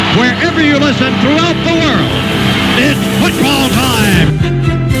wherever you listen throughout the world. It's football time!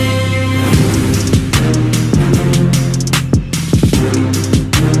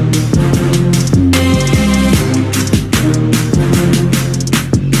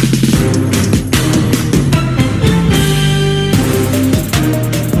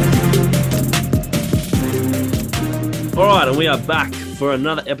 All right, and we are back for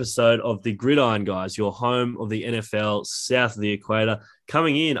another episode of the Gridiron Guys, your home of the NFL south of the equator,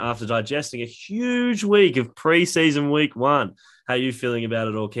 coming in after digesting a huge week of preseason week one. How are you feeling about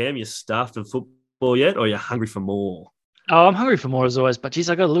it all, Cam? You stuffed of football yet, or are you hungry for more? Oh, I'm hungry for more as always, but geez,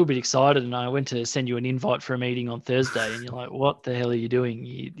 I got a little bit excited and I went to send you an invite for a meeting on Thursday and you're like, what the hell are you doing?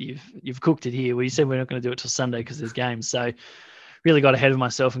 You've cooked it here. We said we're not going to do it till Sunday because there's games. So really got ahead of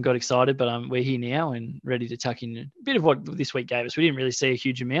myself and got excited, but we're here now and ready to tuck in a bit of what this week gave us. We didn't really see a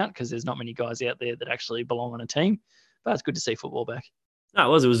huge amount because there's not many guys out there that actually belong on a team, but it's good to see football back.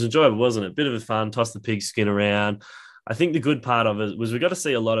 No, it was enjoyable, wasn't it? Bit of a fun, toss the pigskin around. I think the good part of it was we got to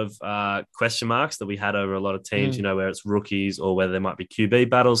see a lot of question marks that we had over a lot of teams, you know, where it's rookies or whether there might be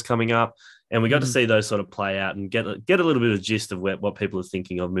QB battles coming up. And we got to see those sort of play out and get a little bit of gist of what people are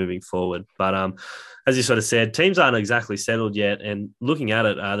thinking of moving forward. But as you sort of said, teams aren't exactly settled yet. And looking at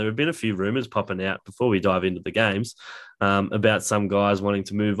it, there have been a few rumors popping out before we dive into the games about some guys wanting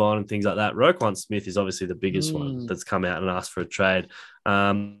to move on and things like that. Roquan Smith is obviously the biggest one that's come out and asked for a trade.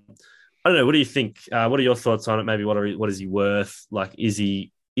 I don't know. What do you think? What are your thoughts on it? Maybe what is he worth? Like, is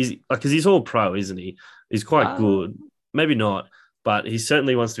he like, because he's all pro, isn't he? He's quite good. Maybe not, but he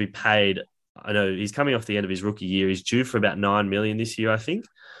certainly wants to be paid. I know he's coming off the end of his rookie year. He's due for about $9 million this year, I think,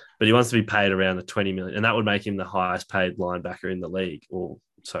 but he wants to be paid around the $20 million, and that would make him the highest paid linebacker in the league. Or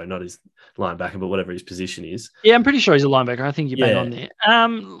sorry, not his linebacker, but whatever his position is. Yeah, I'm pretty sure he's a linebacker. I think you're bang on there.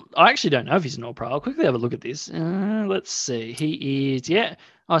 I actually don't know if he's an All-Pro. I'll quickly have a look at this. Let's see. He is,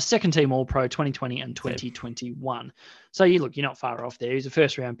 second team All-Pro 2020 and 2021. So you're not far off there. He's a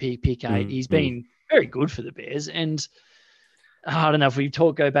first-round pick 8. He's been very good for the Bears, and I don't know if we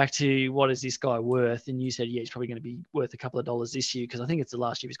go back to what is this guy worth, and you said, he's probably going to be worth a couple of dollars this year because I think it's the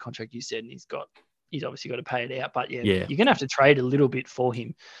last year of his contract you said, and he's obviously got to pay it out. But you're going to have to trade a little bit for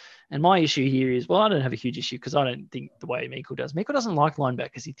him. And my issue here is, I don't have a huge issue because I don't think the way Meikle does. Meikle doesn't like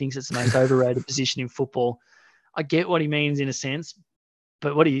linebackers. He thinks it's the most overrated position in football. I get what he means in a sense,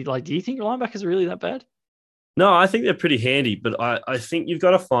 but what do you like? Do you think linebackers are really that bad? No, I think they're pretty handy, but I think you've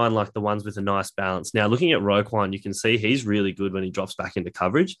got to find like the ones with a nice balance. Now, looking at Roquan, you can see he's really good when he drops back into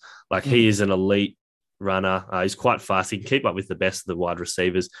coverage. Like he is an elite runner. He's quite fast. He can keep up with the best of the wide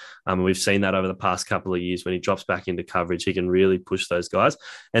receivers. And we've seen that over the past couple of years. When he drops back into coverage, he can really push those guys.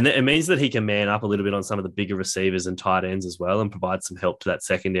 And it means that he can man up a little bit on some of the bigger receivers and tight ends as well and provide some help to that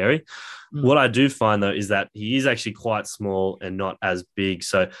secondary. What I do find, though, is that he is actually quite small and not as big.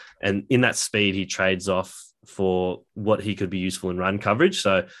 So, and in that speed, he trades off for what he could be useful in run coverage.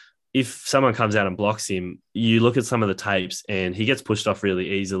 So if someone comes out and blocks him, you look at some of the tapes and he gets pushed off really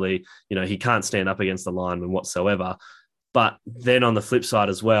easily. He can't stand up against the lineman whatsoever. But then on the flip side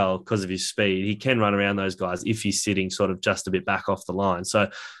as well, because of his speed, he can run around those guys if he's sitting sort of just a bit back off the line.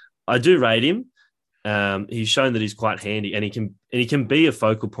 So I do rate him. He's shown that he's quite handy, and he can be a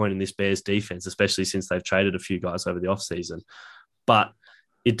focal point in this Bears defense, especially since they've traded a few guys over the offseason. But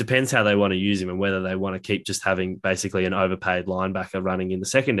it depends how they want to use him and whether they want to keep just having basically an overpaid linebacker running in the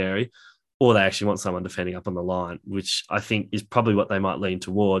secondary, or they actually want someone defending up on the line, which I think is probably what they might lean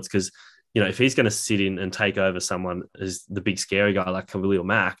towards. Because, if he's going to sit in and take over someone as the big scary guy like Khalil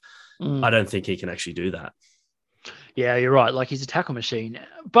Mack, I don't think he can actually do that. Yeah, you're right. Like, he's a tackle machine.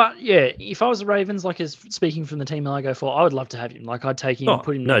 But yeah, if I was the Ravens, like, as speaking from the team I go for, I would love to have him. Like, I'd take him,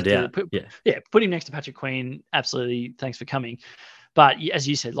 put him no next doubt. put him next to Patrick Queen. Absolutely. Thanks for coming. But as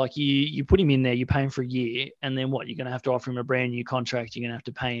you said, like, you put him in there, you pay him for a year, and then what? You're going to have to offer him a brand new contract. You're going to have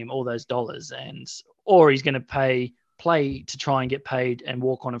to pay him all those dollars, or he's going to play to try and get paid and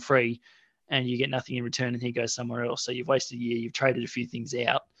walk on a free, and you get nothing in return, and he goes somewhere else. So you've wasted a year. You've traded a few things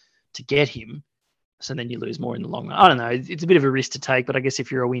out to get him, so then you lose more in the long run. I don't know. It's a bit of a risk to take, but I guess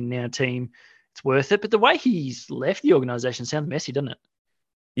if you're a win now team, it's worth it. But the way he's left the organization sounds messy, doesn't it?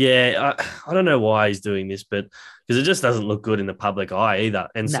 Yeah, I don't know why he's doing this, but because it just doesn't look good in the public eye either.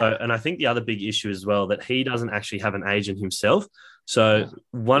 And I think the other big issue as well, that he doesn't actually have an agent himself. So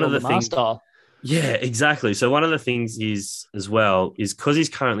one of the things, yeah, exactly. So one of the things is as well is because he's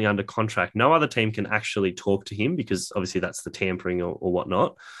currently under contract, no other team can actually talk to him because obviously that's the tampering or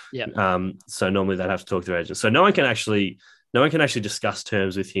whatnot. Yeah. So normally they'd have to talk to their agent. So no one can actually discuss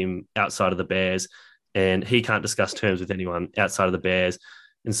terms with him outside of the Bears, and he can't discuss terms with anyone outside of the Bears.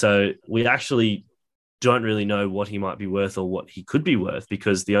 And so we actually don't really know what he might be worth or what he could be worth,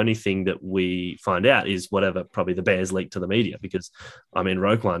 because the only thing that we find out is whatever probably the Bears leak to the media, because I mean,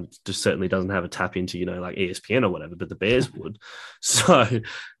 Roquan just certainly doesn't have a tap into, like ESPN or whatever, but the Bears would. So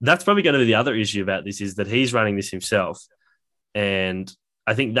that's probably going to be the other issue about this, is that he's running this himself. And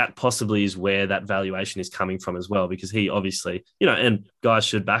I think that possibly is where that valuation is coming from as well, because he obviously, and guys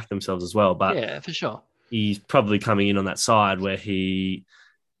should back themselves as well, but yeah, for sure. He's probably coming in on that side where he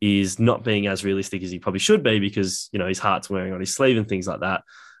is not being as realistic as he probably should be, because, his heart's wearing on his sleeve and things like that.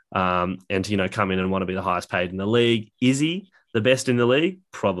 And to, come in and want to be the highest paid in the league. Is he the best in the league?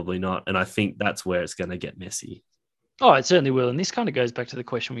 Probably not. And I think that's where it's going to get messy. Oh, it certainly will. And this kind of goes back to the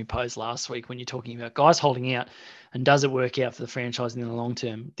question we posed last week when you're talking about guys holding out and does it work out for the franchise in the long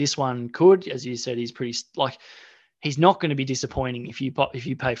term? This one could, as you said, he's pretty he's not going to be disappointing if you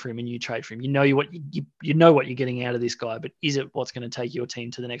pay for him and you trade for him. You know what you're getting out of this guy, but is it what's going to take your team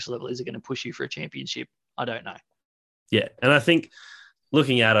to the next level? Is it going to push you for a championship? I don't know. Yeah, and I think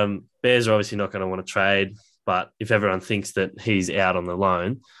looking at him, Bears are obviously not going to want to trade, but if everyone thinks that he's out on the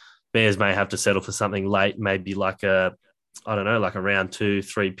loan, Bears may have to settle for something late, maybe like a round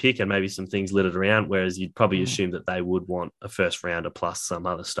 2-3 pick, and maybe some things littered around, whereas you'd probably assume that they would want a first rounder plus some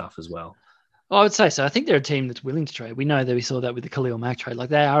other stuff as well. I would say so. I think they're a team that's willing to trade. We know that we saw that with the Khalil Mack trade. Like,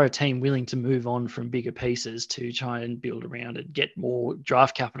 they are a team willing to move on from bigger pieces to try and build around it, get more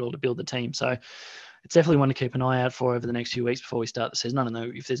draft capital to build the team. So it's definitely one to keep an eye out for over the next few weeks before we start the season. I don't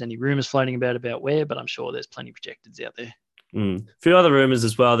know if there's any rumors floating about where, but I'm sure there's plenty of projecteds out there. A few other rumors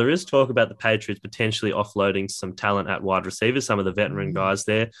as well. There is talk about the Patriots potentially offloading some talent at wide receivers, some of the veteran guys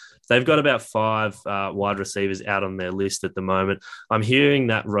there. They've got about 5 wide receivers out on their list at the moment. I'm hearing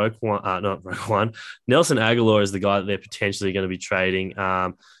that Nelson Aguilar is the guy that they're potentially going to be trading.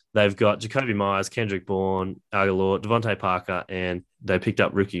 They've got Jacoby Myers, Kendrick Bourne, Aguilar, Devontae Parker, and they picked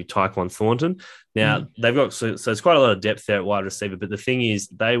up rookie Tyquan Thornton. Now, they've got, so it's quite a lot of depth there at wide receiver, but the thing is,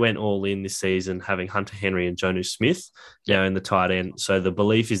 they went all in this season having Hunter Henry and Jonnu Smith now in the tight end. So the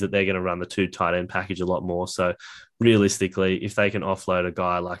belief is that they're going to run the 2 tight end package a lot more. So realistically, if they can offload a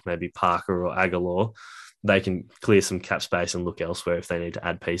guy like maybe Parker or Aguilar, they can clear some cap space and look elsewhere if they need to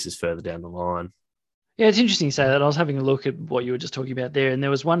add pieces further down the line. Yeah, it's interesting you say that. I was having a look at what you were just talking about there, and there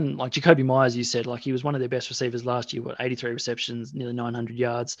was one, like Jacoby Myers, you said, like he was one of their best receivers last year, 83 receptions, nearly 900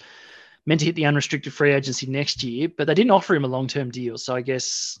 yards, meant to hit the unrestricted free agency next year, but they didn't offer him a long-term deal. So I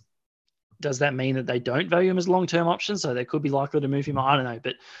guess, does that mean that they don't value him as a long-term option? So they could be likely to move him. I don't know,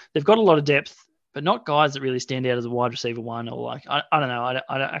 but they've got a lot of depth, but not guys that really stand out as a wide receiver one, or like, I don't know.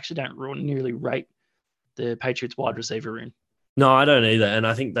 I actually don't nearly rate the Patriots wide receiver room. No, I don't either. And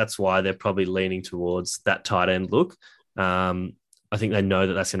I think that's why they're probably leaning towards that tight end look. I think they know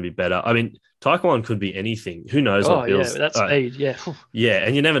that that's going to be better. I mean, Tyquan could be anything. Who knows what Bill's... Yeah, that's speed, yeah. Yeah,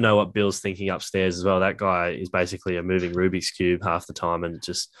 and you never know what Bill's thinking upstairs as well. That guy is basically a moving Rubik's Cube half the time, and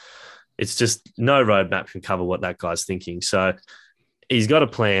it's just no roadmap can cover what that guy's thinking. So he's got a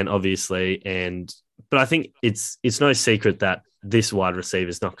plan, obviously, but I think it's no secret that this wide receiver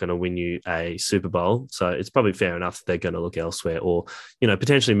is not going to win you a Super Bowl. So it's probably fair enough that they're going to look elsewhere, or,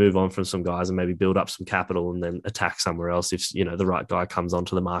 potentially move on from some guys and maybe build up some capital and then attack somewhere else if, the right guy comes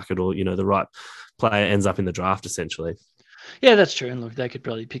onto the market, or, the right player ends up in the draft, essentially. Yeah, that's true. And look, they could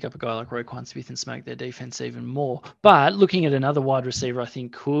probably pick up a guy like Roquan Smith and smoke their defense even more. But looking at another wide receiver, I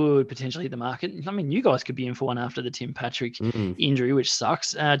think could potentially hit the market. I mean, you guys could be in for one after the Tim Patrick injury, which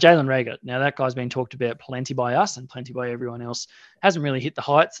sucks. Jalen Reagor. Now, that guy's been talked about plenty by us and plenty by everyone else. Hasn't really hit the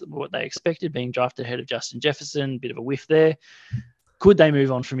heights of what they expected, being drafted ahead of Justin Jefferson. Bit of a whiff there. Could they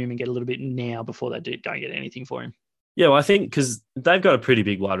move on from him and get a little bit now before they don't get anything for him? Yeah, well, I think because they've got a pretty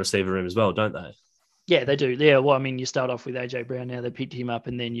big wide receiver room as well, don't they? Yeah, they do. Yeah, well, I mean, you start off with AJ Brown now. They picked him up,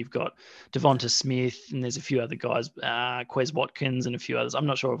 and then you've got Devonta Smith, and there's a few other guys, Quez Watkins and a few others. I'm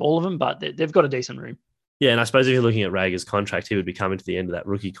not sure of all of them, but they've got a decent room. Yeah, and I suppose if you're looking at Reagor's contract, he would be coming to the end of that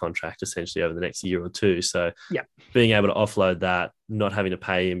rookie contract essentially over the next year or two. So being able to offload that, not having to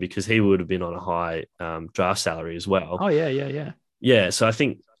pay him, because he would have been on a high draft salary as well. Oh, yeah. Yeah, so I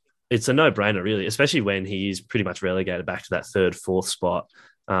think it's a no-brainer, really, especially when he is pretty much relegated back to that 3rd, 4th spot.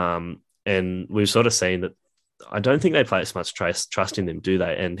 And we've sort of seen that I don't think they place much trust in him, do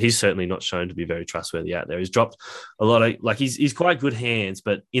they? And he's certainly not shown to be very trustworthy out there. He's dropped a lot of, like, he's quite good hands,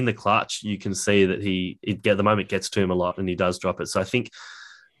 but in the clutch, you can see that the moment gets to him a lot and he does drop it. So I think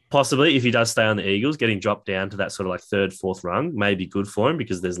possibly if he does stay on the Eagles, getting dropped down to that sort of like 3rd, 4th rung may be good for him,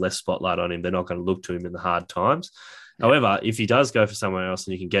 because there's less spotlight on him. They're not going to look to him in the hard times. However, if he does go for somewhere else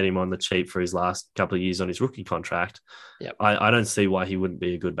and you can get him on the cheap for his last couple of years on his rookie contract, I don't see why he wouldn't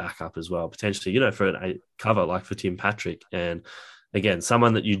be a good backup as well, potentially, for a cover like for Tim Patrick. And again,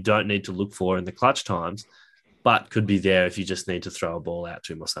 someone that you don't need to look for in the clutch times, but could be there if you just need to throw a ball out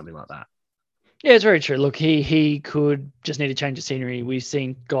to him or something like that. Yeah, it's very true. Look, he could just need a change of scenery. We've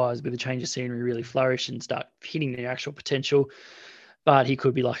seen guys with a change of scenery really flourish and start hitting their actual potential. But he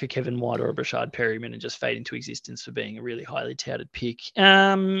could be like a Kevin White or a Brashad Perryman and just fade into existence for being a really highly touted pick.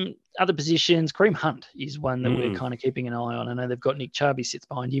 Other positions, Kareem Hunt is one that we're kind of keeping an eye on. I know they've got Nick Chubb, he sits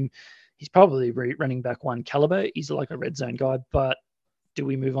behind him. He's probably running back one caliber. He's like a red zone guy, but do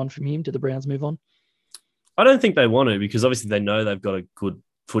we move on from him? Do the Browns move on? I don't think they want to, because obviously they know they've got a good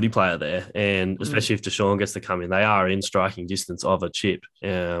footy player there. And especially if Deshaun gets to come in, they are in striking distance of a chip.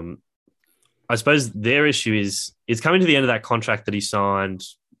 I suppose their issue is it's coming to the end of that contract that he signed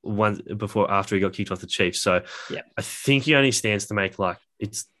after he got kicked off the Chiefs. So I think he only stands to make like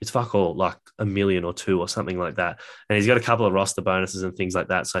it's fuck all, like $1 million or $2 million or something like that. And he's got a couple of roster bonuses and things like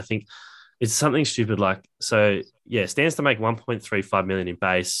that. So I think it's something stupid like, so yeah, stands to make $1.35 million in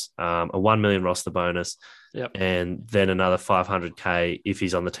base, a $1 million roster bonus, and then another $500K if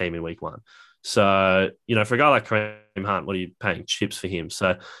he's on the team in week 1. So, for a guy like Kareem Hunt, what are you paying chips for him?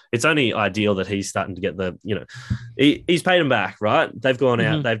 So it's only ideal that he's starting to get he's paid him back, right? They've gone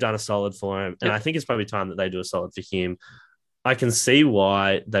out, they've done a solid for him. And I think it's probably time that they do a solid for him. I can see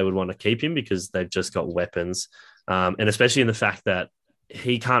why they would want to keep him because they've just got weapons. And especially in the fact that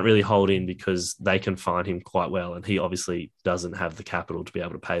he can't really hold in because they can fine him quite well. And he obviously doesn't have the capital to be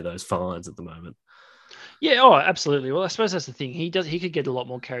able to pay those fines at the moment. Yeah, absolutely. Well, I suppose that's the thing. He could get a lot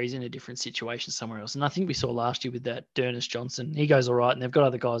more carries in a different situation somewhere else. And I think we saw last year with that Dernis Johnson. He goes all right, and they've got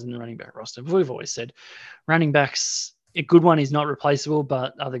other guys in the running back roster. But we've always said running backs, a good one is not replaceable,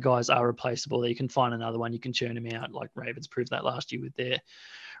 but other guys are replaceable. You can find another one, you can churn him out. Like Ravens proved that last year with their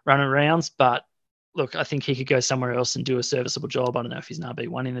running rounds. But look, I think he could go somewhere else and do a serviceable job. I don't know if he's an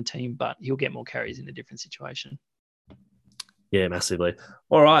RB1 in the team, but he'll get more carries in a different situation. Yeah, massively.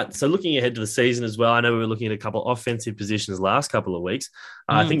 All right. So looking ahead to the season as well, I know we were looking at a couple of offensive positions last couple of weeks.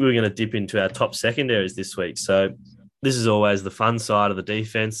 I think we're going to dip into our top secondaries this week. So this is always the fun side of the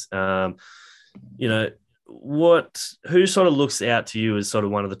defense. Who sort of looks out to you as sort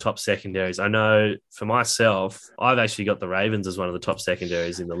of one of the top secondaries? I know for myself, I've actually got the Ravens as one of the top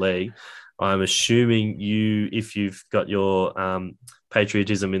secondaries in the league. I'm assuming if you've got your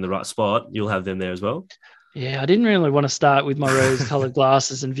patriotism in the right spot, you'll have them there as well. Yeah, I didn't really want to start with my rose-colored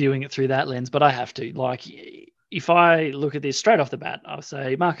glasses and viewing it through that lens, but I have to. Like, if I look at this straight off the bat, I'll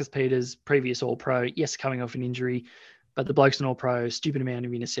say Marcus Peters, previous All-Pro, yes, coming off an injury, but the bloke's an All-Pro, stupid amount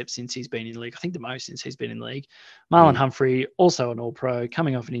of intercepts since he's been in the league. I think the most since he's been in the league. Marlon Humphrey, also an All-Pro,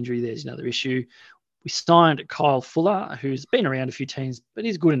 coming off an injury, there's another issue. We signed Kyle Fuller, who's been around a few teams, but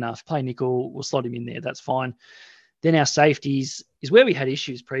he's good enough. Play nickel, we'll slot him in there, that's fine. Then our safeties is where we had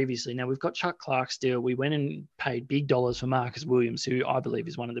issues previously. Now we've got Chuck Clark still. We went and paid big dollars for Marcus Williams, who I believe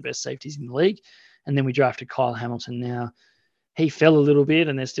is one of the best safeties in the league. And then we drafted Kyle Hamilton. Now he fell a little bit,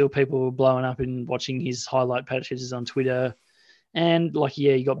 and there's still people blowing up and watching his highlight patches on Twitter. And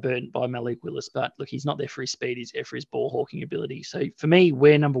he got burnt by Malik Willis, but look, he's not there for his speed. He's there for his ball hawking ability. So for me,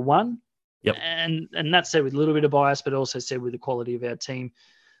 we're number one. Yep. And that's said with a little bit of bias, but also said with the quality of our team.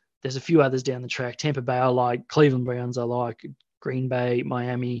 There's a few others down the track. Tampa Bay I like, Cleveland Browns I like, Green Bay,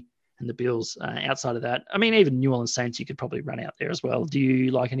 Miami, and the Bills. Outside of that, I mean, even New Orleans Saints you could probably run out there as well. Do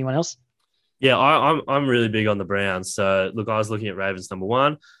you like anyone else? Yeah, I'm really big on the Browns. So look, I was looking at Ravens number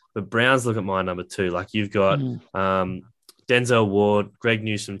 1, but Browns look at my number 2. Like you've got Denzel Ward, Greg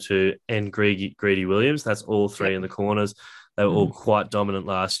Newsome 2, and Greedy Williams. That's all 3 in the corners. They were all quite dominant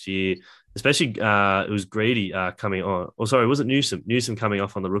last year. Especially, it was Greedy coming on. Oh, sorry, was it Newsome? Newsome coming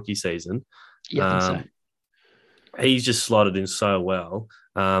off on the rookie season. Yeah, I think so. He's just slotted in so well.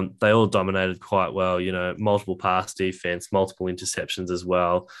 They all dominated quite well, multiple pass defense, multiple interceptions as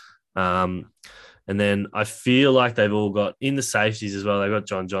well. And then I feel like they've all got, in the safeties as well, they've got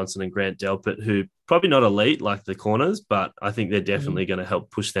John Johnson and Grant Delpit, who probably not elite like the corners, but I think they're definitely going to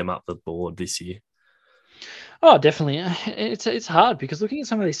help push them up the board this year. Oh, definitely. It's hard because looking at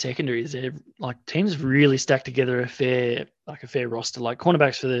some of these secondaries, they're like teams have really stacked together a fair roster. Like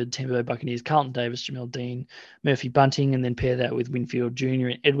cornerbacks for the Tampa Bay Buccaneers, Carlton Davis, Jamel Dean, Murphy Bunting, and then pair that with Winfield Jr.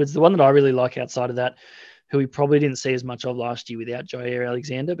 and Edwards. The one that I really like outside of that, who we probably didn't see as much of last year without Jair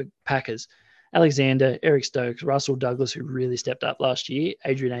Alexander, but Packers, Alexander, Eric Stokes, Russell Douglas, who really stepped up last year,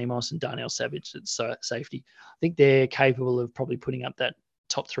 Adrian Amos, and Darnell Savage at safety. I think they're capable of probably putting up that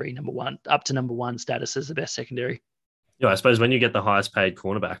top 3, up to number 1 status as the best secondary. Yeah, I suppose when you get the highest paid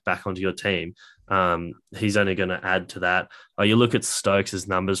cornerback back onto your team, he's only going to add to that. You look at Stokes'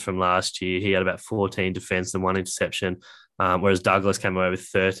 numbers from last year. He had about 14 defense and 1 interception. whereas Douglas came away with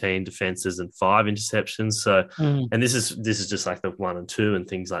 13 defenses and 5 interceptions. So, and this is just like the 1 and 2 and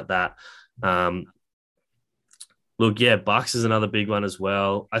things like that. Look, yeah, Bucks is another big one as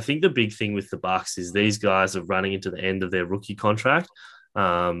well. I think the big thing with the Bucks is these guys are running into the end of their rookie contract.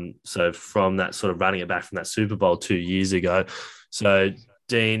 So from that sort of running it back from that Super Bowl 2 years ago. So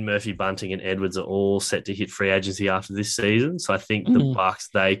Dean, Murphy, Bunting, and Edwards are all set to hit free agency after this season. So I think the Bucks,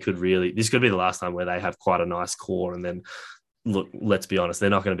 this could be the last time where they have quite a nice core. And then, look, let's be honest,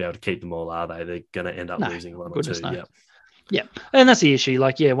 they're not going to be able to keep them all, are they? They're going to end up losing one or two. No. Yeah. And that's the issue.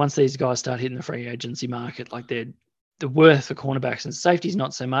 Like, yeah, once these guys start hitting the free agency market, like the worth for cornerbacks and safeties,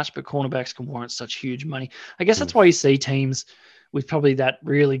 not so much, but cornerbacks can warrant such huge money. I guess that's why you see teams with probably that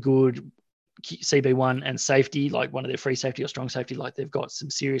really good CB1 and safety, like one of their free safety or strong safety, like they've got some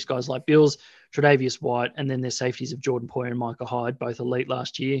serious guys like Bills, Tre'Davious White, and then their safeties of Jordan Poyer and Micah Hyde, both elite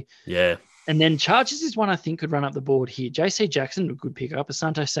last year. Yeah. And then Chargers is one I think could run up the board here. JC Jackson, a good pickup.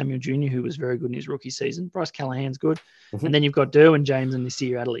 Asante Samuel Jr., who was very good in his rookie season. Bryce Callahan's good. And then you've got Derwin James and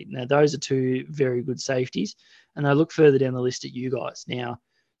Nasir Adderley. Now, those are two very good safeties. And I look further down the list at you guys. Now,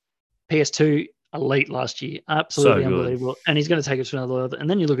 PS2, elite last year. Absolutely unbelievable. And he's going to take us to another level. And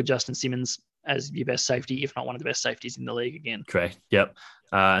then you look at Justin Simmons as your best safety, if not one of the best safeties in the league again. Correct. Yep.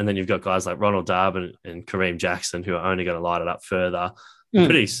 And then you've got guys like Ronald Darby and Kareem Jackson who are only going to light it up further. I'm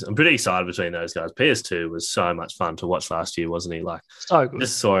pretty excited between those guys. PS2 was so much fun to watch last year, wasn't he? Like, so good.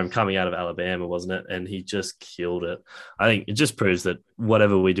 Just saw him coming out of Alabama, wasn't it? And he just killed it. I think it just proves that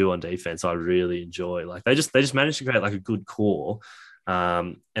whatever we do on defense, I really enjoy. Like they just managed to create like a good core.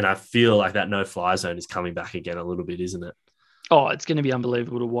 And I feel like that no-fly zone is coming back again a little bit, isn't it? Oh, it's going to be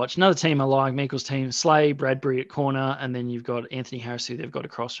unbelievable to watch. Another team I like, Meikle's team, Slay, Bradbury at corner, and then you've got Anthony Harris, who they've got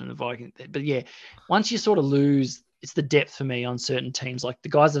across from the Vikings. But yeah, once you sort of lose, it's the depth for me on certain teams. Like the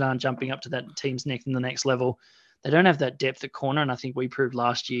guys that aren't jumping up to that team's next in the next level, they don't have that depth at corner. And I think we proved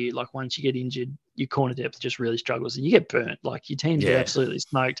last year, like once you get injured, your corner depth just really struggles and you get burnt. Like your teams get absolutely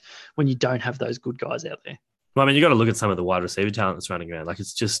smoked when you don't have those good guys out there. Well, I mean, you got to look at some of the wide receiver talent that's running around. Like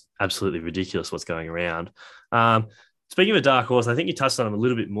it's just absolutely ridiculous what's going around. Speaking of a dark horse, I think you touched on them a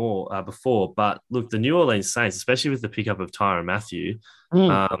little bit more before, but look, the New Orleans Saints, especially with the pickup of Tyrann Mathieu,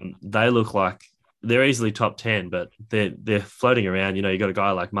 they look like they're easily top 10, but they're floating around. You know, you got a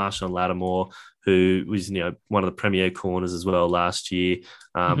guy like Marshawn Lattimore, who was, you know, one of the premier corners as well last year,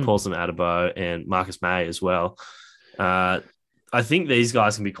 Paulson Adebo and Marcus May as well. I think these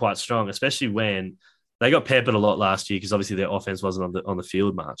guys can be quite strong, especially when they got peppered a lot last year because obviously their offense wasn't on the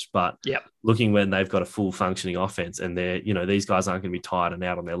field much. But looking when they've got a full functioning offense and these guys aren't going to be tired and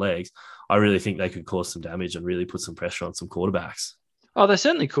out on their legs, I really think they could cause some damage and really put some pressure on some quarterbacks. Oh, they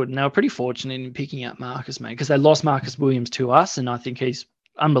certainly could. And they were pretty fortunate in picking up Marcus May because they lost Marcus Williams to us, and I think he's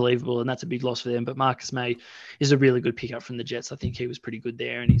unbelievable, and that's a big loss for them. But Marcus May is a really good pickup from the Jets. I think he was pretty good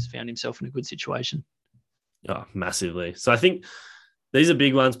there, and he's found himself in a good situation. Oh, massively. So I think these are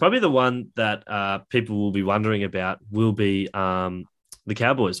big ones. Probably the one that people will be wondering about will be the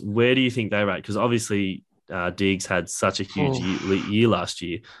Cowboys. Where do you think they rate? Because obviously Diggs had such a huge year last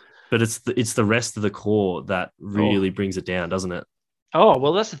year, but it's the rest of the core that really brings it down, doesn't it? Oh,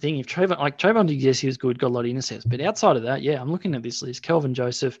 well, that's the thing. If Trayvon Diggs, yes, he was good, got a lot of intercepts. But outside of that, I'm looking at this list. Kelvin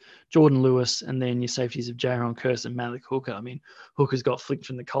Joseph, Jordan Lewis, and then your safeties of Jaron Kearse and Malik Hooker. I mean, Hooker's got flicked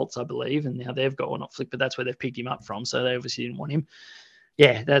from the Colts, I believe, and now they've got one not flicked, but that's where they've picked him up from. So they obviously didn't want him.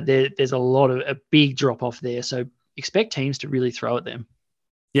 Yeah, there's a big drop off there. So expect teams to really throw at them.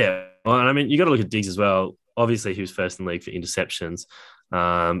 Yeah. Well, I mean, you got to look at Diggs as well. Obviously, he was first in the league for interceptions.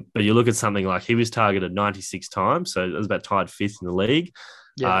 But you look at something like he was targeted 96 times, so it was about tied fifth in the league.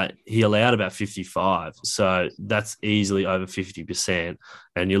 He allowed about 55, so that's easily over 50%.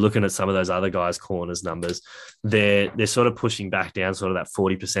 And you're looking at some of those other guys' corners numbers, they're sort of pushing back down sort of that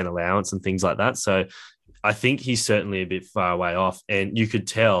 40% allowance and things like that. So I think he's certainly a bit far away off. And you could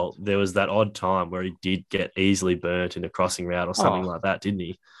tell there was that odd time where he did get easily burnt in a crossing route or something like that, didn't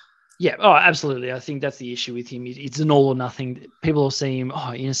he? Yeah, absolutely. I think that's the issue with him. It's an all or nothing. People will see him,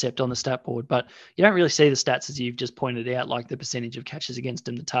 intercept on the stat board, but you don't really see the stats as you've just pointed out, like the percentage of catches against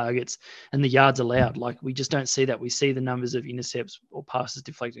him, the targets, and the yards allowed. Like we just don't see that. We see the numbers of intercepts or passes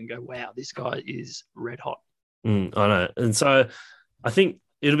deflected and go, wow, this guy is red hot. I know. And so I think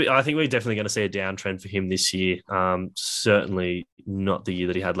we're definitely going to see a downtrend for him this year. Certainly not the year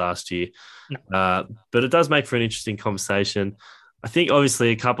that he had last year. No. But it does make for an interesting conversation. I think obviously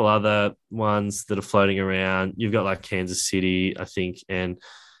a couple other ones that are floating around. You've got like Kansas City, I think, and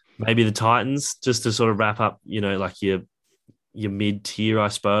maybe the Titans, just to sort of wrap up, like your mid-tier, I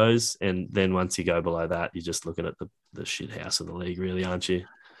suppose. And then once you go below that, you're just looking at the shit house of the league, really, aren't you?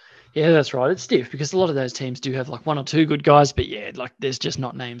 Yeah, that's right. It's stiff because a lot of those teams do have like one or two good guys, but yeah, like there's just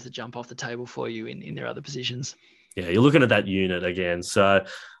not names that jump off the table for you in their other positions. Yeah, you're looking at that unit again. So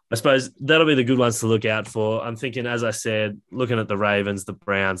I suppose that'll be the good ones to look out for. I'm thinking, as I said, looking at the Ravens, the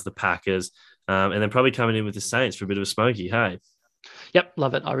Browns, the Packers, and then probably coming in with the Saints for a bit of a smoky, hey? Yep,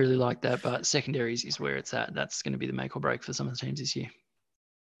 love it. I really like that, but secondaries is where it's at. That's going to be the make or break for some of the teams this year.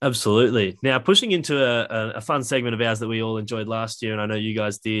 Absolutely. Now, pushing into a fun segment of ours that we all enjoyed last year, and I know you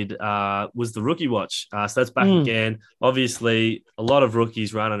guys did, was the Rookie Watch. So that's back again. Obviously, a lot of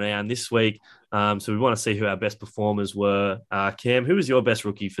rookies running around this week. So we want to see who our best performers were. Cam, who was your best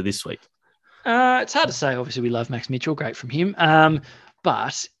rookie for this week? It's hard to say. Obviously, we love Max Mitchell. Great from him.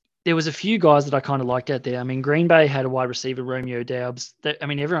 But there was a few guys that I kind of liked out there. I mean, Green Bay had a wide receiver, Romeo Doubs.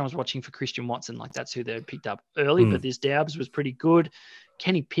 Everyone was watching for Christian Watson. Like, that's who they picked up early. But this Doubs was pretty good.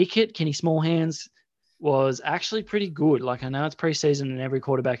 Kenny Pickett, Kenny Smallhands was actually pretty good. Like, I know it's preseason and every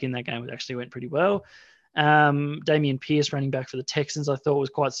quarterback in that game actually went pretty well. Damian Pierce, running back for the Texans, I thought was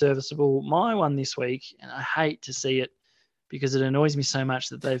quite serviceable. My one this week, and I hate to see it because it annoys me so much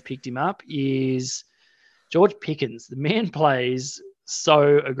that they've picked him up, is George Pickens. The man plays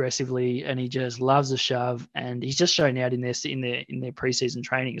so aggressively and he just loves a shove, and he's just shown out in their preseason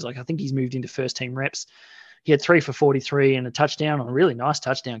training. It's like, I think he's moved into first team reps. He had 3 for 43 and a touchdown on a really nice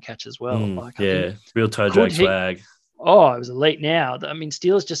touchdown catch as well. Real toe drag swag. Oh, it was elite now. I mean,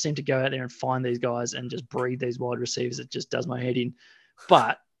 Steelers just seem to go out there and find these guys and just breed these wide receivers. It just does my head in.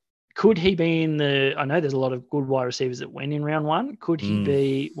 But could he be I know there's a lot of good wide receivers that went in round one. Could he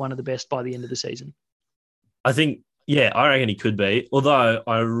be one of the best by the end of the season? I reckon he could be. Although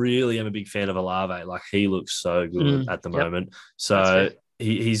I really am a big fan of Olave. Like, he looks so good at the moment. So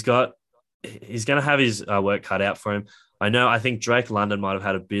he's going to have his work cut out for him. I think Drake London might have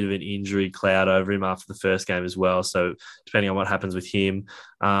had a bit of an injury cloud over him after the first game as well. So depending on what happens with him.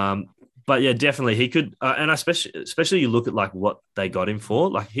 But yeah, definitely he could. And especially you look at like what they got him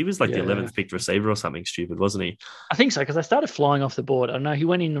for. Like, he was like the 11th picked receiver or something stupid, wasn't he? I think so, because they started flying off the board. I know he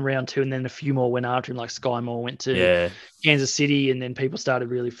went in round 2 and then a few more went after him, like Sky Moore went to Kansas City, and then people started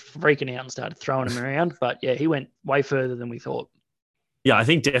really freaking out and started throwing him around. But yeah, he went way further than we thought. Yeah, I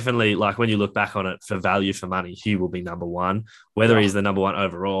think definitely, like, when you look back on it for value for money, he will be number one. Whether he's the number one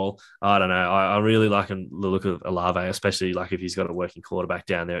overall, I don't know. I really like the look of Olave, especially like if he's got a working quarterback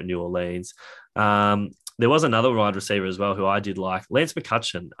down there at New Orleans. There was another wide receiver as well who I did like, Lance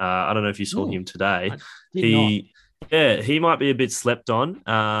McCutcheon. I don't know if you saw him today. He might be a bit slept on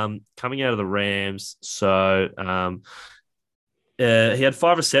coming out of the Rams. So he had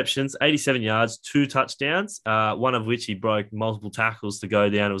 5 receptions, 87 yards, 2 touchdowns, one of which he broke multiple tackles to go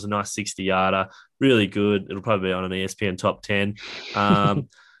down. It was a nice 60-yarder, really good. It'll probably be on an ESPN top 10.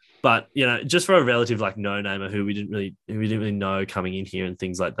 But, just for a relative like no-namer who we didn't really know coming in here and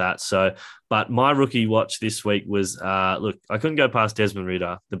things like that. So, but my rookie watch this week was, I couldn't go past Desmond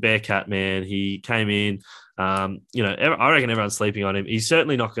Ridder, the Bearcat man. He came in. I reckon everyone's sleeping on him. He's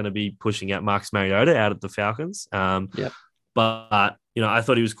certainly not going to be pushing out Marcus Mariota out at the Falcons. But, I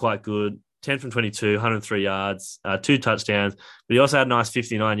thought he was quite good. 10 from 22, 103 yards, 2 touchdowns. But he also had a nice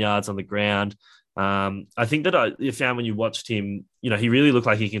 59 yards on the ground. I think that you found when you watched him, he really looked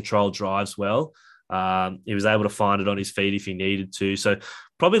like he controlled drives well. He was able to find it on his feet if he needed to. So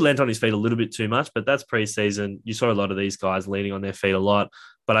probably lent on his feet a little bit too much, but that's preseason. You saw a lot of these guys leaning on their feet a lot.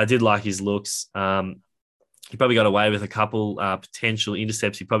 But I did like his looks. He probably got away with a couple potential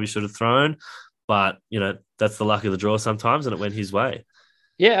intercepts he probably should have thrown. But, that's the luck of the draw sometimes, and it went his way.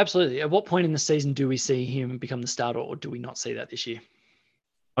 Yeah, absolutely. At what point in the season do we see him become the starter, or do we not see that this year?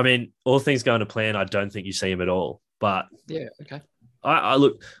 I mean, all things going to plan, I don't think you see him at all. But yeah, okay.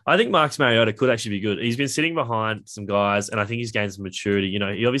 I think Marcus Mariota could actually be good. He's been sitting behind some guys, and I think he's gained some maturity.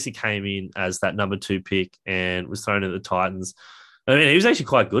 He obviously came in as that number 2 pick and was thrown at the Titans. I mean, he was actually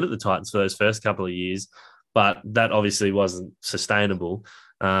quite good at the Titans for those first couple of years, but that obviously wasn't sustainable.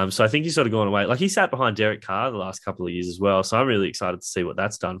 So I think he's sort of gone away. Like, he sat behind Derek Carr the last couple of years as well. So I'm really excited to see what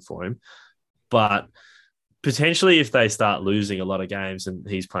that's done for him. But potentially, if they start losing a lot of games and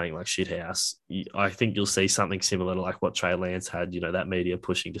he's playing like shithouse, I think you'll see something similar to like what Trey Lance had, that media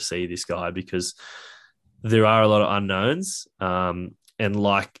pushing to see this guy, because there are a lot of unknowns. And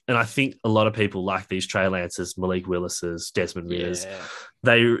I think a lot of people like these Trey Lances, Malik Willis's, Desmond Ridders.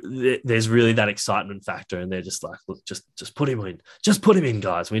 There's really that excitement factor, and they're just like, look, just put him in,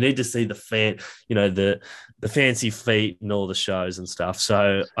 guys. We need to see the the fancy feet and all the shows and stuff.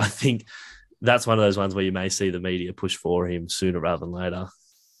 So I think that's one of those ones where you may see the media push for him sooner rather than later.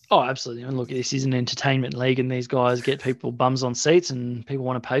 Oh, absolutely. And look, this is an entertainment league, and these guys get people bums on seats, and people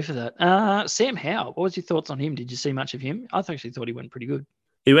want to pay for that. Sam Howell, what was your thoughts on him? Did you see much of him? I actually thought he went pretty good.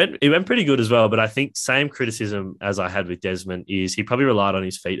 He went pretty good as well, but I think same criticism as I had with Desmond is he probably relied on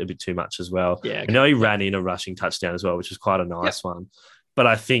his feet a bit too much as well. Yeah, okay. I know he ran in a rushing touchdown as well, which was quite a nice one. But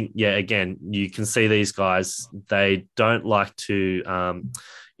I think, again, you can see these guys, they don't like to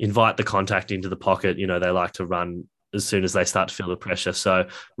invite the contact into the pocket. You know, they like to run as soon as they start to feel the pressure. So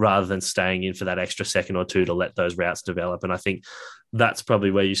rather than staying in for that extra second or two to let those routes develop. And I think that's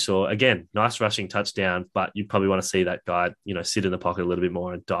probably where you saw, again, nice rushing touchdown, but you probably want to see that guy, you know, sit in the pocket a little bit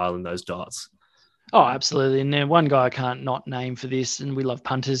more and dial in those dots. Oh, absolutely. And then one guy I can't not name for this, and we love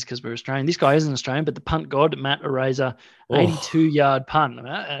punters because we're Australian. This guy isn't Australian, but the punt god, Matt Araiza, 82-yard punt. I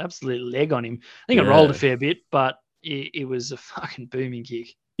mean, an absolute leg on him. I think it rolled a fair bit, but it was a fucking booming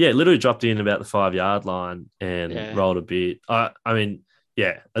kick. Yeah, it literally dropped in about the 5-yard line and rolled a bit. I mean,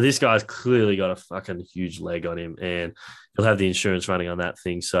 this guy's clearly got a fucking huge leg on him, and he'll have the insurance running on that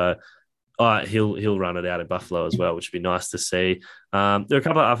thing. So he'll run it out at Buffalo as well, which would be nice to see. There are a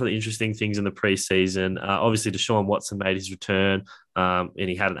couple of other interesting things in the preseason. Obviously, Deshaun Watson made his return, and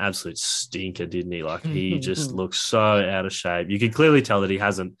he had an absolute stinker, didn't he? Like, he just looks so out of shape. You can clearly tell that he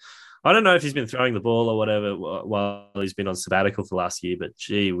hasn't. I don't know if he's been throwing the ball or whatever while he's been on sabbatical for the last year, but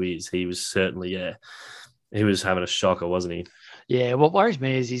gee whiz, he was certainly, he was having a shocker, wasn't he? Yeah, what worries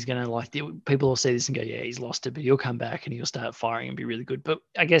me is he's going to, people will see this and go, yeah, he's lost it, but he'll come back and he'll start firing and be really good. But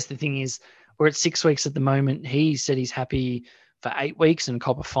I guess the thing is, we're at 6 weeks at the moment. He said he's happy for 8 weeks and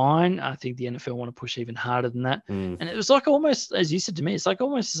cop a fine. I think the NFL want to push even harder than that. And it was like almost, as you said to me, it's like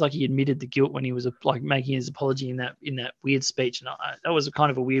almost as like he admitted the guilt when he was like making his apology in that weird speech. And that was a kind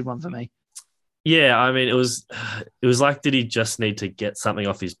of a weird one for me. Yeah, I mean, it was like, did he just need to get something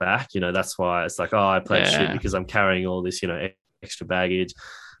off his back? You know, that's why it's like, I played shit because I'm carrying all this, you know, extra baggage.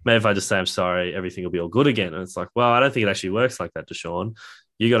 Maybe if I just say I'm sorry, everything will be all good again. And it's like, well, I don't think it actually works like that, Deshaun.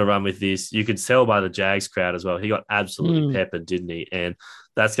 You got to run with this. You could sell by the Jags crowd as well. He got absolutely peppered, didn't he? And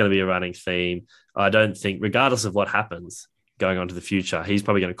that's going to be a running theme. I don't think, regardless of what happens going on to the future, he's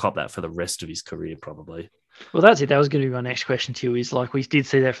probably going to cop that for the rest of his career, probably. Well, that's it. That was going to be my next question to you, is like, we did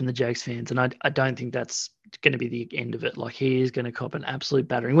see that from the Jags fans, and I don't think that's going to be the end of it. Like, he is going to cop an absolute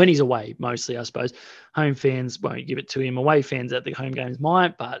battering when he's away, mostly, I suppose. Home fans won't give it to him. Away fans at the home games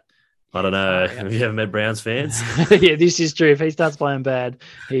might, but... I don't know. Have you ever met Browns fans? Yeah, this is true. If he starts playing bad,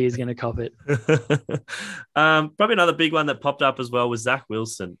 he is going to cop it. Probably another big one that popped up as well was Zach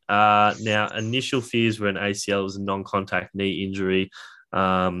Wilson. Now, initial fears were an ACL. It was a non-contact knee injury.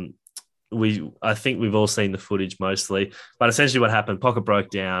 I think we've all seen the footage mostly, but essentially what happened, pocket broke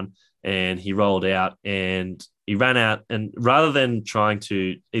down and he rolled out and he ran out, and rather than trying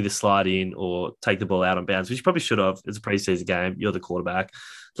to either slide in or take the ball out on bounds, which you probably should have, it's a preseason game, you're the quarterback,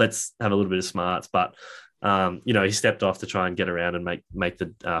 let's have a little bit of smarts. But, he stepped off to try and get around and make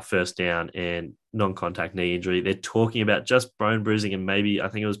the first down, and non-contact knee injury. They're talking about just bone bruising and maybe, I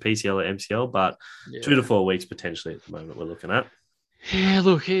think it was PCL or MCL, but 2 to 4 weeks potentially at the moment we're looking at. Yeah,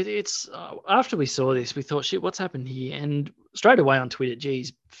 look, it's after we saw this, we thought, shit, what's happened here? And straight away on Twitter,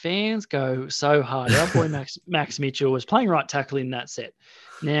 geez, fans go so hard. Our boy Max Mitchell was playing right tackle in that set.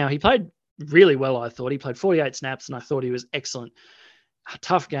 Now, he played really well, I thought. He played 48 snaps, and I thought he was excellent. A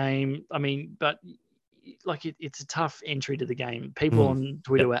tough game. I mean, but like it's a tough entry to the game. People on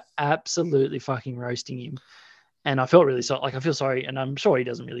Twitter were absolutely fucking roasting him. And I felt really sorry. Like, I feel sorry, and I'm sure he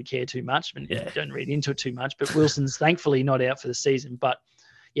doesn't really care too much, and don't read into it too much. But Wilson's thankfully not out for the season. But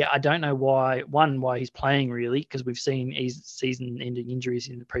yeah, I don't know why he's playing really, because we've seen season-ending injuries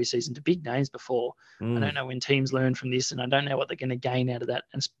in the preseason to big names before. I don't know when teams learn from this, and I don't know what they're going to gain out of that.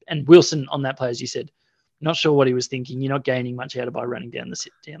 And Wilson on that play, as you said, not sure what he was thinking. You're not gaining much out of by running down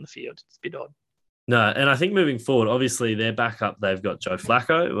the field. It's a bit odd. No, and I think moving forward, obviously their backup, they've got Joe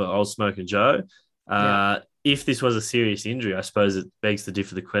Flacco, old smoking Joe. If this was a serious injury, I suppose it begs to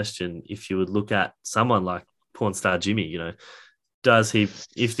differ the question. If you would look at someone like porn star Jimmy,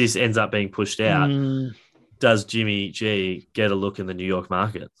 if this ends up being pushed out, does Jimmy G get a look in the New York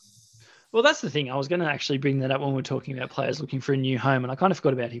market? Well, that's the thing. I was going to actually bring that up when we're talking about players looking for a new home, and I kind of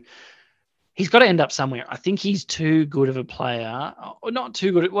forgot about him. He's got to end up somewhere. I think he's too good of a player, or not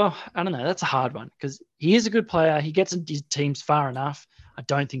too good. Well, I don't know. That's a hard one, because he is a good player. He gets his teams far enough. I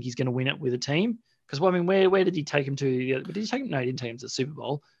don't think he's going to win it with a team. Because, well, I mean, where did he take him to? Did he take him? No, he didn't take him to the Super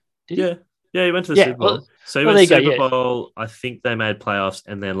Bowl. Did he? Yeah, he went to the Super Bowl. So he went to the Super Bowl. I think they made playoffs,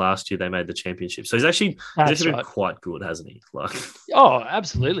 and then last year they made the championship. So he's actually been quite good, hasn't he? Like, oh,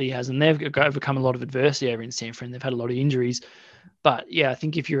 absolutely he has. And they've overcome a lot of adversity over in San Fran. They've had a lot of injuries. But, yeah, I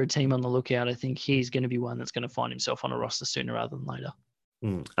think if you're a team on the lookout, I think he's going to be one that's going to find himself on a roster sooner rather than later.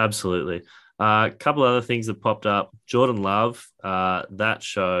 Absolutely. A couple other things that popped up. Jordan Love, that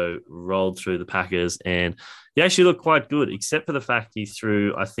show rolled through the Packers, and he actually looked quite good, except for the fact he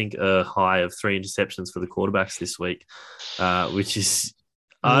threw, I think, a high of 3 interceptions for the quarterbacks this week, which is,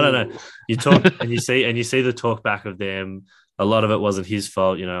 I don't know. You talk and you see the talk back of them. A lot of it wasn't his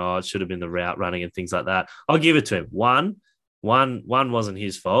fault, it should have been the route running and things like that. I'll give it to him. One wasn't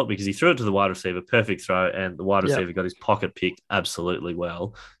his fault because he threw it to the wide receiver, perfect throw, and the wide receiver got his pocket picked absolutely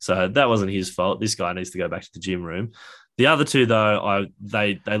well. So that wasn't his fault. This guy needs to go back to the gym room. The other two, though,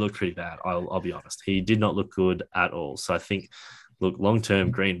 they look pretty bad. I'll be honest. He did not look good at all. So I think, look, long term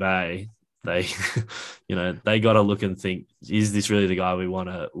Green Bay, they they got to look and think, is this really the guy we want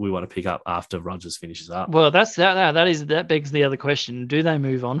to pick up after Rodgers finishes up? Well, that begs the other question: do they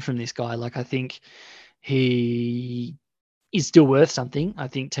move on from this guy? Like, I think he is still worth something. I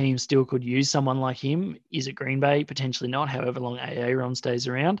think teams still could use someone like him. Is it Green Bay? Potentially not. However long Aaron stays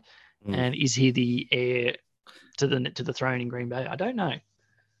around, and is he the heir to the throne in Green Bay? I don't know.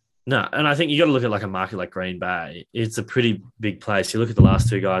 No, and I think you got to look at like a market like Green Bay. It's a pretty big place. You look at the last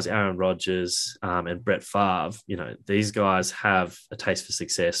two guys, Aaron Rodgers and Brett Favre. These guys have a taste for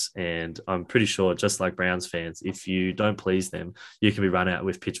success, and I'm pretty sure, just like Browns fans, if you don't please them, you can be run out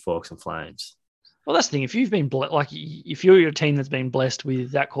with pitchforks and flames. Well, that's the thing. If you've been if you're a team that's been blessed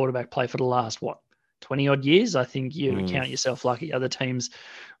with that quarterback play for the last 20 odd years, I think you count yourself lucky. Other teams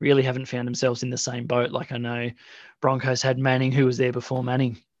really haven't found themselves in the same boat. Like I know Broncos had Manning, who was there before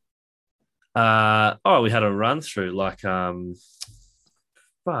Manning. We had a run through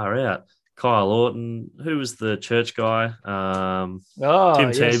far out. Kyle Orton, who was the church guy? Tim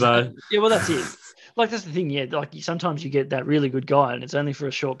Tebow. Yeah, well, that's it. Like, that's the thing, yeah. Like, sometimes you get that really good guy, and it's only for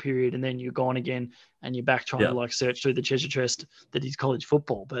a short period, and then you're gone again, and you're back trying to search through the treasure chest that is college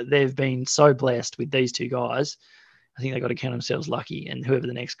football. But they've been so blessed with these two guys. I think they got to count themselves lucky, and whoever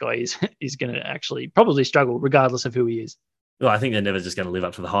the next guy is going to actually probably struggle, regardless of who he is. Well, I think they're never just going to live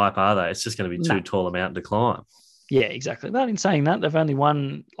up to the hype, are they? It's just going to be too tall a mountain to climb. Yeah, exactly. But in saying that, they've only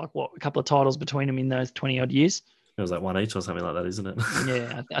won a couple of titles between them in those 20 odd years. It was like one each or something like that, isn't it?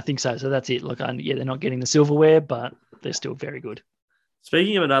 Yeah, I think so. So that's it. Look, they're not getting the silverware, but they're still very good.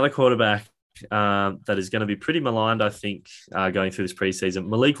 Speaking of another quarterback that is going to be pretty maligned, I think, going through this preseason,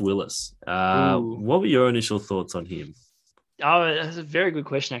 Malik Willis. What were your initial thoughts on him? Oh, that's a very good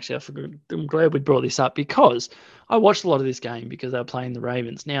question, actually. I'm glad we brought this up because I watched a lot of this game because they were playing the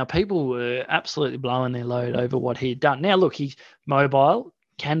Ravens. Now, people were absolutely blowing their load over what he had done. Now, look, he's mobile,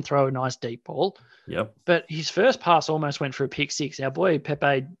 can throw a nice deep ball. Yep. But his first pass almost went for a pick six. Our boy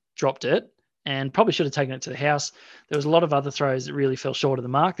Pepe dropped it and probably should have taken it to the house. There was a lot of other throws that really fell short of the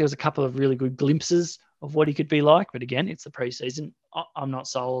mark. There was a couple of really good glimpses of what he could be like. But again, it's the preseason. I'm not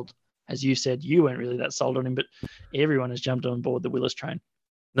sold. As you said, you weren't really that sold on him, but everyone has jumped on board the Willis train.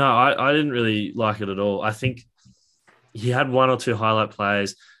 No, I didn't really like it at all. I think he had one or two highlight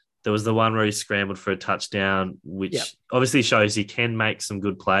plays. There was the one where he scrambled for a touchdown, which obviously shows he can make some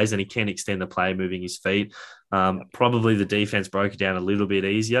good plays and he can extend the play moving his feet. Probably the defense broke it down a little bit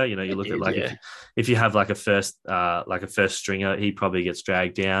easier. You look at if you have like a first stringer, he probably gets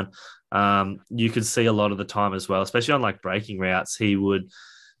dragged down. You could see a lot of the time as well, especially on like breaking routes, he would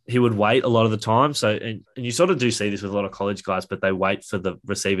wait a lot of the time. So, and you sort of do see this with a lot of college guys, but they wait for the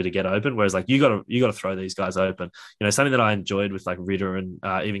receiver to get open. Whereas like you got to throw these guys open. Something that I enjoyed with like Ritter and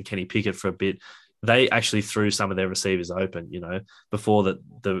even Kenny Pickett for a bit, they actually threw some of their receivers open, before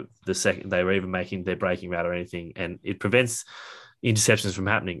the second they were even making their breaking route or anything. And it prevents interceptions from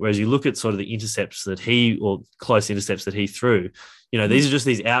happening. Whereas you look at sort of the intercepts close intercepts that he threw, these are just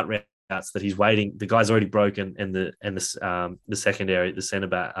these out routes that he's waiting. The guy's already broken, and the secondary, the center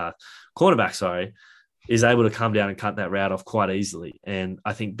back, cornerback, is able to come down and cut that route off quite easily. And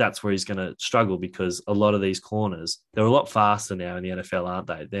I think that's where he's going to struggle because a lot of these corners, they're a lot faster now in the NFL, aren't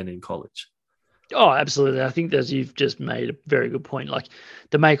they, than in college? Oh, absolutely. I think that you've just made a very good point. Like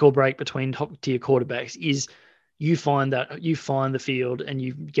the make or break between top tier quarterbacks is you find the field and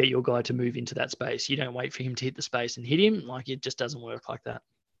you get your guy to move into that space. You don't wait for him to hit the space and hit him. Like it just doesn't work like that.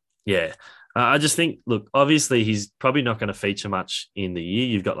 Yeah. I just think, look, obviously he's probably not going to feature much in the year.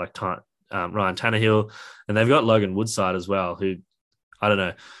 You've got like Ryan Tannehill, and they've got Logan Woodside as well, who, I don't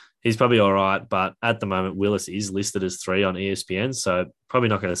know, he's probably all right. But at the moment, Willis is listed as 3 on ESPN, so probably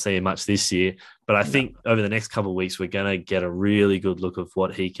not going to see him much this year. But I think over the next couple of weeks, we're going to get a really good look of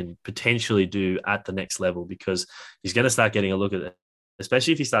what he can potentially do at the next level because he's going to start getting a look at it.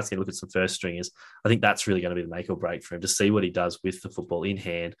 Especially if he starts getting a look at some first stringers, I think that's really going to be the make or break for him to see what he does with the football in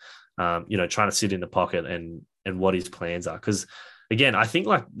hand, trying to sit in the pocket and what his plans are. Because, again, I think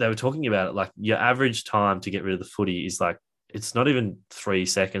like they were talking about it, like your average time to get rid of the footy is like it's not even 3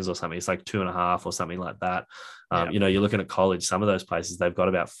 seconds or something. It's like 2.5 or something like that. You know, you're looking at college, some of those places, they've got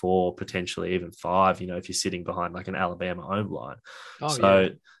about 4, potentially even 5, you know, if you're sitting behind like an Alabama home line.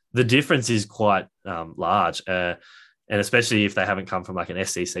 The difference is quite large. And especially if they haven't come from like an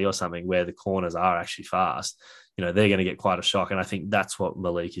SEC or something where the corners are actually fast, you know, they're going to get quite a shock. And I think that's what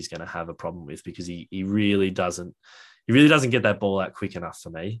Malik is going to have a problem with, because he really doesn't get that ball out quick enough for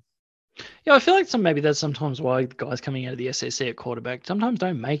me. Yeah, I feel like maybe that's sometimes why guys coming out of the SEC at quarterback sometimes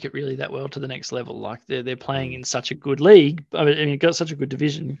don't make it really that well to the next level. Like they're playing in such a good league. I mean, you've got such a good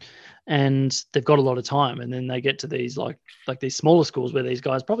division, and they've got a lot of time. And then they get to these like these smaller schools where these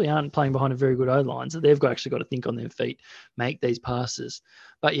guys probably aren't playing behind a very good O-line, so they've actually got to think on their feet, make these passes.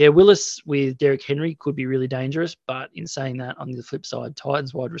 But yeah, Willis with Derrick Henry could be really dangerous. But in saying that, on the flip side,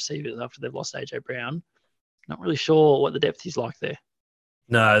 Titans wide receivers after they've lost AJ Brown, not really sure what the depth is like there.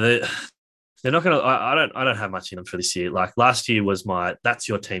 No, they're not going to. I don't have much in them for this year. Like last year was that's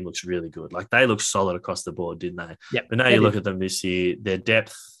your team looks really good. Like they look solid across the board, didn't they? Yep. But now you look at them this year, their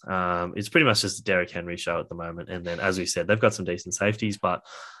depth, it's pretty much just the Derrick Henry show at the moment. And then, as we said, they've got some decent safeties, but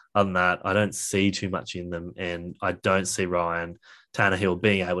other than that, I don't see too much in them, and I don't see Ryan Tannehill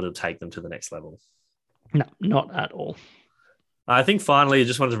being able to take them to the next level. No, not at all. I think finally, I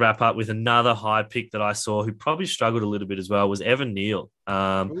just wanted to wrap up with another high pick that I saw who probably struggled a little bit as well was Evan Neal.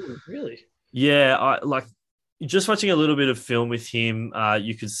 Ooh, really? Yeah, I like just watching a little bit of film with him.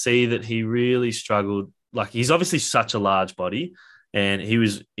 You could see that he really struggled. Like he's obviously such a large body, and he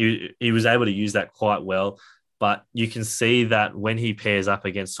was able to use that quite well. But you can see that when he pairs up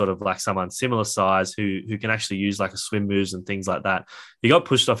against sort of like someone similar size who can actually use like a swim moves and things like that, he got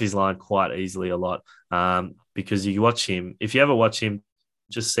pushed off his line quite easily a lot. Because you watch him, if you ever watch him,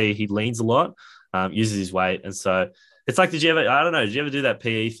 just see he leans a lot, uses his weight. And so it's like, did you ever do that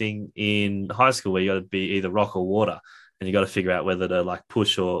PE thing in high school where you got to be either rock or water and you got to figure out whether to like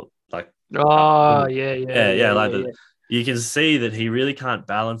push or like. You can see that he really can't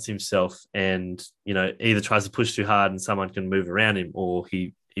balance himself and, you know, either tries to push too hard and someone can move around him, or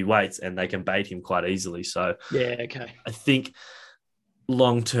he waits and they can bait him quite easily. So I think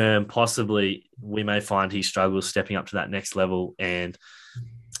long term, possibly we may find he struggles stepping up to that next level.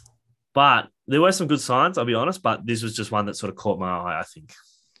 But there were some good signs, I'll be honest, but this was just one that sort of caught my eye, I think.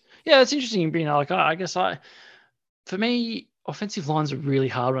 Yeah, it's interesting being like, for me, offensive lines are really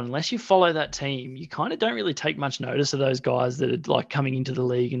hard one. Unless you follow that team, you kind of don't really take much notice of those guys that are like coming into the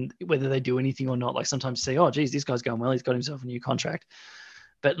league and whether they do anything or not. Like sometimes you say, oh, geez, this guy's going well. He's got himself a new contract.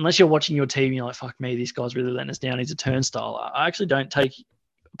 But unless you're watching your team, you're like, fuck me, this guy's really letting us down. He's a turnstile. I actually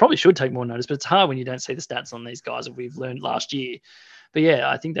probably should take more notice, but it's hard when you don't see the stats on these guys that we've learned last year. But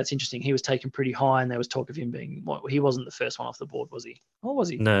yeah, I think that's interesting. He was taken pretty high, and there was talk of him being, he wasn't the first one off the board, was he? Or was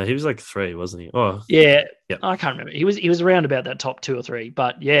he? No, he was like 3, wasn't he? Oh, yeah. Yep. I can't remember. He was around about that top 2 or 3.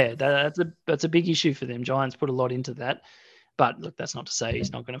 But yeah, that's a big issue for them. Giants put a lot into that. But look, that's not to say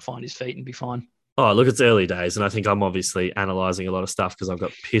he's not going to find his feet and be fine. Oh, look, it's early days, and I think I'm obviously analysing a lot of stuff because I've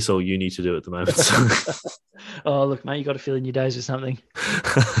got piss all uni to do at the moment. So. Oh, look, mate, you got to fill in your days with something.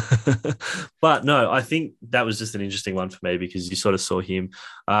 But no, I think that was just an interesting one for me because you sort of saw him.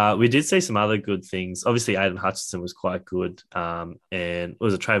 We did see some other good things. Obviously, Aiden Hutchinson was quite good, and it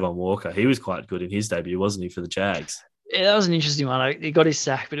was a Trayvon Walker. He was quite good in his debut, wasn't he, for the Jags? Yeah, that was an interesting one. He got his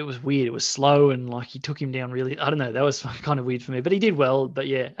sack, but it was weird. It was slow, and like he took him down really. I don't know. That was kind of weird for me, but he did well. But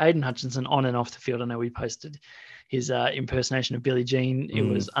yeah, Aiden Hutchinson on and off the field. I know we posted his impersonation of Billie Jean. It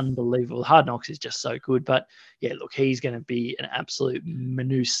was unbelievable. Hard Knocks is just so good. But yeah, look, he's going to be an absolute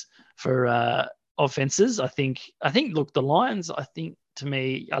maneuse for offenses. I think. Look, the Lions. I think to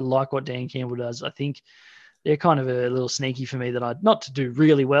me, I like what Dan Campbell does. I think they're kind of a little sneaky for me that I'd not to do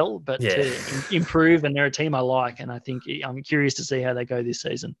really well, but to improve. And they're a team I like. And I think I'm curious to see how they go this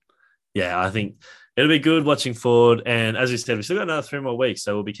season. Yeah, I think it'll be good watching forward. And as we said, we've still got another 3 more weeks.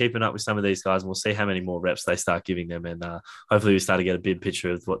 So we'll be keeping up with some of these guys and we'll see how many more reps they start giving them. And hopefully we start to get a big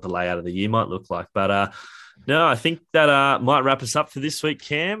picture of what the layout of the year might look like. But no, I think that might wrap us up for this week,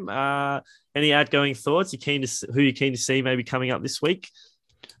 Cam. Any outgoing thoughts? Who are you keen to see maybe coming up this week?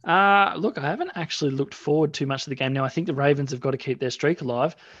 Look, I haven't actually looked forward too much to the game. Now, I think the Ravens have got to keep their streak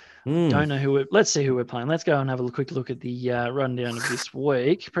alive. Don't know let's see who we're playing. Let's go and have a quick look at the rundown of this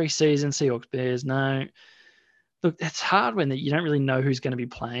week. Preseason, Seahawks, Bears, no. Look, it's hard when you don't really know who's going to be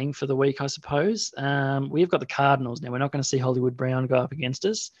playing for the week, I suppose. We've got the Cardinals. Now, we're not going to see Hollywood Brown go up against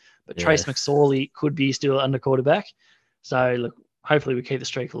us, but Trace McSorley could be still under quarterback. So, look, hopefully we keep the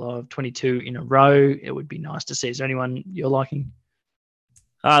streak alive. 22 in a row. It would be nice to see. Is there anyone you're liking?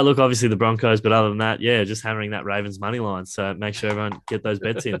 Look, obviously the Broncos, but other than that, just hammering that Ravens money line. So make sure everyone get those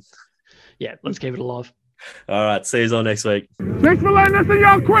bets in. Yeah, let's keep it alive. All right. See you all next week. Thanks for letting us in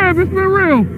your crib. It's been real.